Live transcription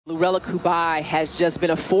Nerea Hermosa has just been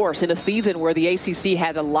a force in a season where the ACC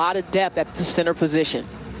has a lot of depth at the center position.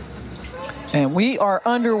 And we are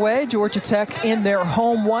underway. Georgia Tech in their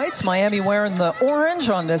home whites. Miami wearing the orange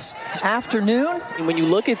on this afternoon. And when you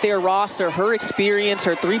look at their roster, her experience,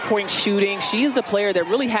 her three-point shooting, she's the player that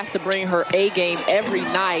really has to bring her A game every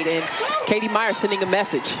night. And Katie Meyer sending a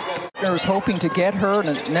message. I was hoping to get her in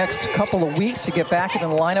the next couple of weeks to get back in the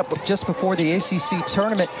lineup just before the ACC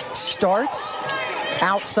tournament starts.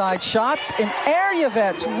 Outside shots, and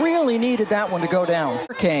Erjavec really needed that one to go down.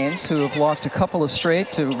 Hurricanes, who have lost a couple of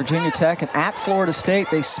straight to Virginia Tech and at Florida State,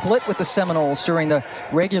 they split with the Seminoles during the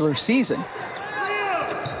regular season.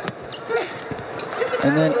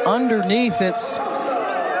 And then underneath, it's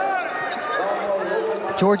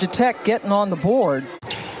Georgia Tech getting on the board.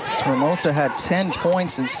 Hermosa had 10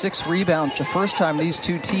 points and 6 rebounds the first time these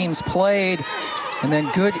two teams played. And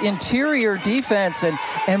then good interior defense and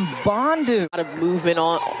Bondu. A lot of movement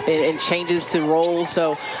on and changes to roles.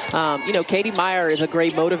 So, you know, Katie Meyer is a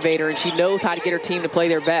great motivator, and she knows how to get her team to play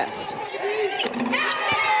their best.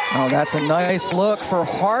 Oh, that's a nice look for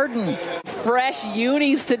Harden. Fresh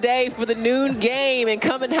unis today for the noon game and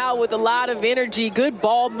coming out with a lot of energy. Good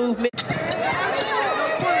ball movement.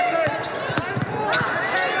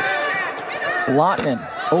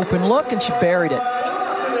 Lottman, open look, and she buried it.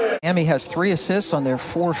 Miami has 3 assists on their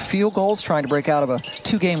 4 field goals, trying to break out of a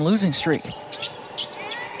 2-game losing streak.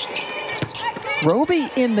 Roby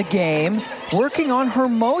in the game, working on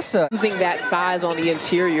Hermosa. Using that size on the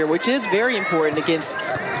interior, which is very important against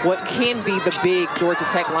what can be the big Georgia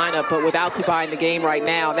Tech lineup, but without Kubai in the game right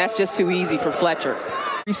now, that's just too easy for Fletcher.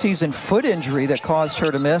 Preseason foot injury that caused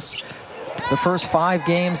her to miss the first 5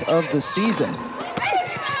 games of the season.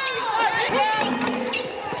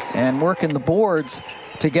 And working the boards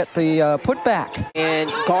to get the putback.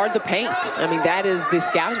 And guard the paint. I mean, that is the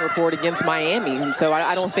scouting report against Miami. And so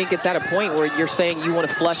I don't think it's at a point where you're saying you want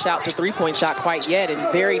to flush out the three-point shot quite yet. And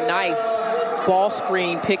very nice ball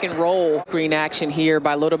screen, pick and roll. Screen action here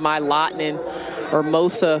by Lodomai Lottman.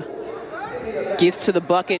 Hermosa gets to the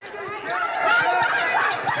bucket.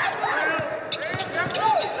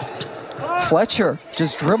 Fletcher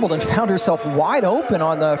just dribbled and found herself wide open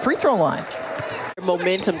on the free throw line.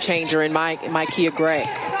 Momentum changer in Micaiah Gray.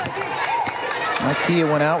 Micaiah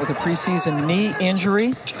went out with a preseason knee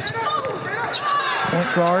injury.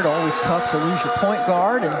 Point guard, always tough to lose your point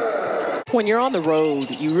guard. And when you're on the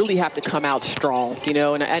road, you really have to come out strong, you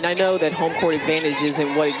know, and I know that home court advantage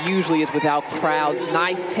isn't what it usually is without crowds.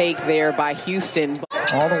 Nice take there by Houston.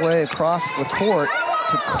 All the way across the court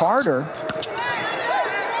to Carter.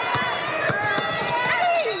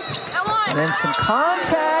 And then some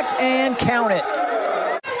contact and count it.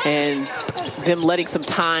 And them letting some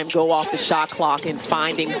time go off the shot clock and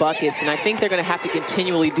finding buckets. And I think they're going to have to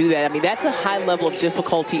continually do that. I mean, that's a high level of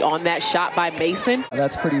difficulty on that shot by Mason.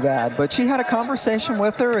 That's pretty bad. But she had a conversation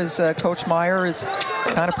with her as Coach Meyer is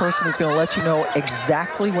the kind of person who's going to let you know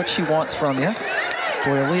exactly what she wants from you.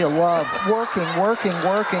 Boy, Leah Love working,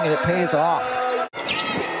 and it pays off.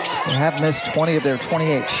 They have missed 20 of their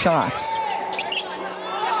 28 shots.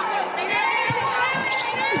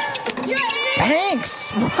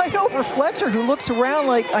 Hanks right over Fletcher, who looks around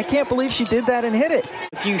like, I can't believe she did that and hit it.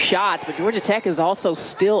 A few shots, but Georgia Tech is also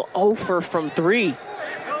still 0 from 3.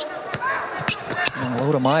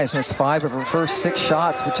 Lodomai has missed 5 of her first 6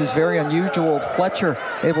 shots, which is very unusual. Fletcher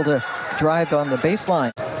able to drive on the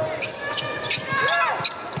baseline.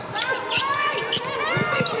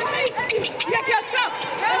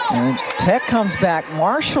 And Tech comes back.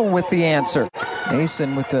 Marshall with the answer.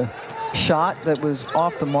 Mason with the shot that was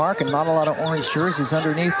off the mark, and not a lot of orange jerseys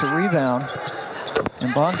underneath the rebound.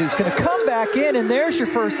 And Bondu's going to come back in, and there's your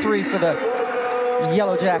first 3 for the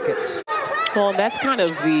Yellow Jackets. Well, that's kind of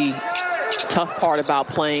the tough part about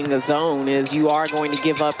playing the zone is you are going to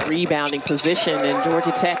give up rebounding position, and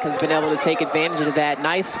Georgia Tech has been able to take advantage of that.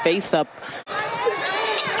 Nice face-up.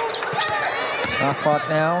 Shot clock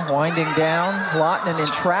now, winding down. Lottman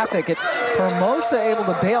in traffic. Hermosa able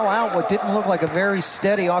to bail out what didn't look like a very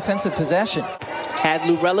steady offensive possession. Had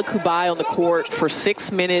Nerea Hermosa on the court for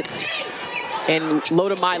 6 minutes, and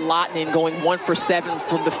Lodomai Lottman going 1 for 7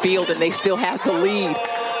 from the field, and they still have the lead.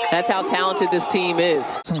 That's how talented this team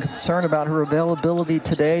is. Some concern about her availability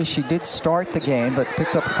today. She did start the game, but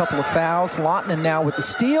picked up a couple of fouls. Lottman now with the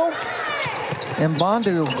steal. And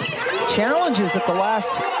Bondu challenges at the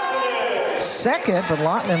last second, but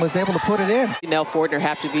Lottman was able to put it in. Nell Fortner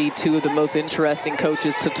have to be 2 of the most interesting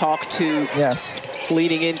coaches to talk to. Yes.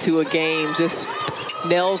 Leading into a game. Just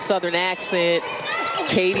Nell's Southern accent,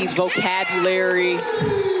 Katie's vocabulary.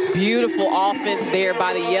 Beautiful offense there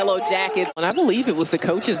by the Yellow Jackets. And I believe it was the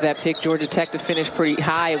coaches that picked Georgia Tech to finish pretty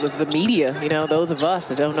high. It was the media, you know, those of us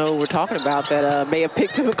that don't know what we're talking about that may have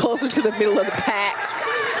picked them closer to the middle of the pack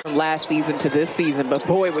from last season to this season. But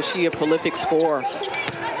boy, was she a prolific scorer.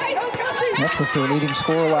 That was their leading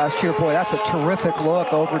scorer last year. Boy, that's a terrific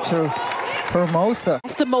look over to Hermosa.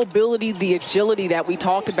 That's the mobility, the agility that we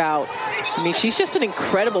talked about. I mean, she's just an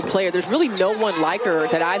incredible player. There's really no one like her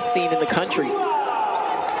that I've seen in the country.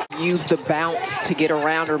 Use the bounce to get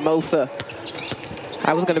around Hermosa.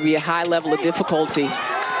 That was going to be a high level of difficulty.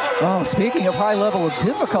 Oh, speaking of high level of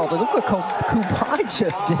difficulty, look what Kubai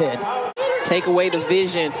just did. Take away the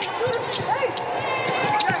vision.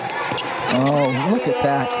 Oh, look at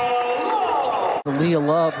that. Leah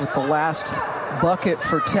Love with the last bucket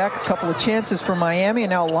for Tech. A couple of chances for Miami, and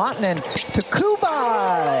now Lottinen to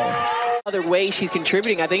Kubai. Other way she's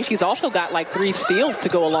contributing, I think she's also got like 3 steals to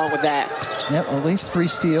go along with that. Yep, at least 3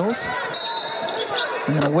 steals.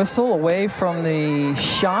 And a whistle away from the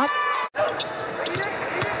shot.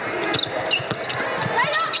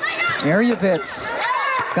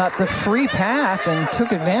 Erjavec got the free path and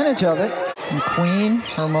took advantage of it. And Queen,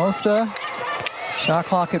 Hermosa. Shot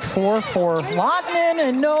clock at 4 for Lottinen,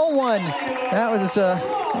 and no one. That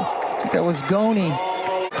was Goni.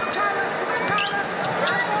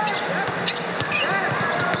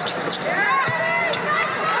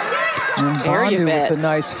 And Bondu with a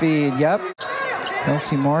nice feed. Yep.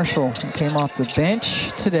 Kelsey Marshall came off the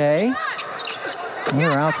bench today.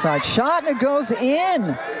 Another outside shot, and it goes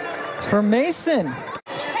in for Mason.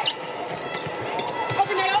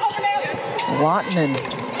 Lottinen.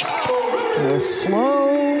 A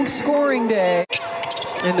slow scoring day.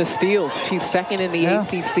 And the steals. She's second in the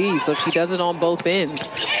ACC, so she does it on both ends.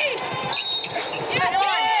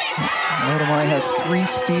 Motomai has 3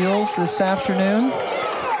 steals this afternoon.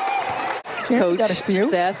 Coach got a few.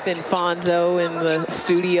 Seth and Fonzo in the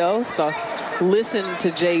studio. So listen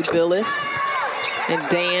to Jay Billis and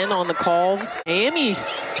Dan on the call. Miami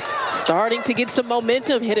starting to get some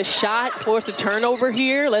momentum. Hit a shot, forced a turnover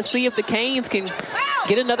here. Let's see if the Canes can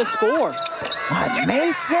get another score.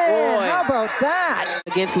 Mason, boy, how about that?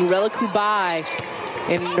 Against Lurella Kubai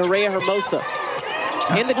and Nerea Hermosa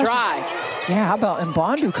in the drive. Yeah, how about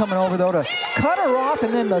Mbondu coming over, though, to cut her off,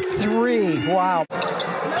 and then the 3. Wow.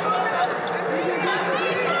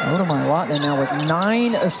 Motomai Lottinen now with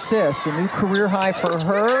 9 assists, a new career high for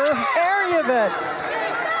her. Erjavec.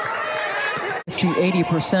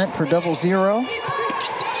 50-80% for 0-0.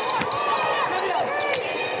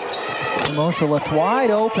 Hermosa left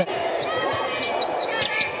wide open.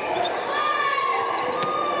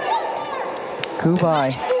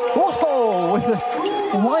 Kubai. Whoa, with a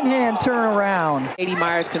one-hand turnaround. Katie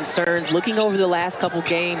Meyer's concerns looking over the last couple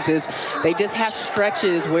games is they just have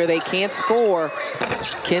stretches where they can't score.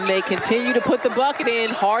 Can they continue to put the bucket in?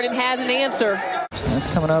 Harden has an answer. That's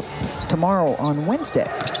coming up tomorrow on Wednesday.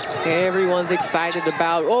 Everyone's excited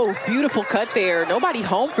about, oh, beautiful cut there. Nobody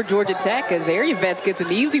home for Georgia Tech as Erjavec gets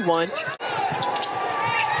an easy one.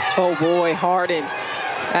 Oh boy, Harden.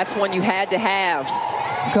 That's one you had to have.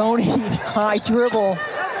 Goni, high dribble,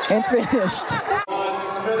 and finished.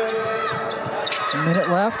 A minute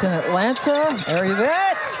left in Atlanta.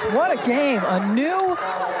 Erjavec, what a game. A new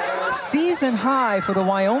season high for the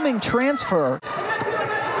Wyoming transfer.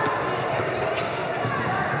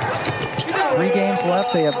 3 games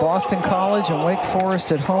left. They have Boston College and Wake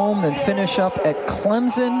Forest at home, then finish up at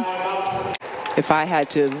Clemson. If I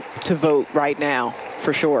had to vote right now,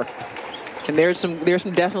 for sure. And there's some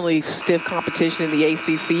definitely stiff competition in the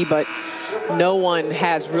ACC, but no one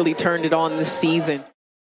has really turned it on this season.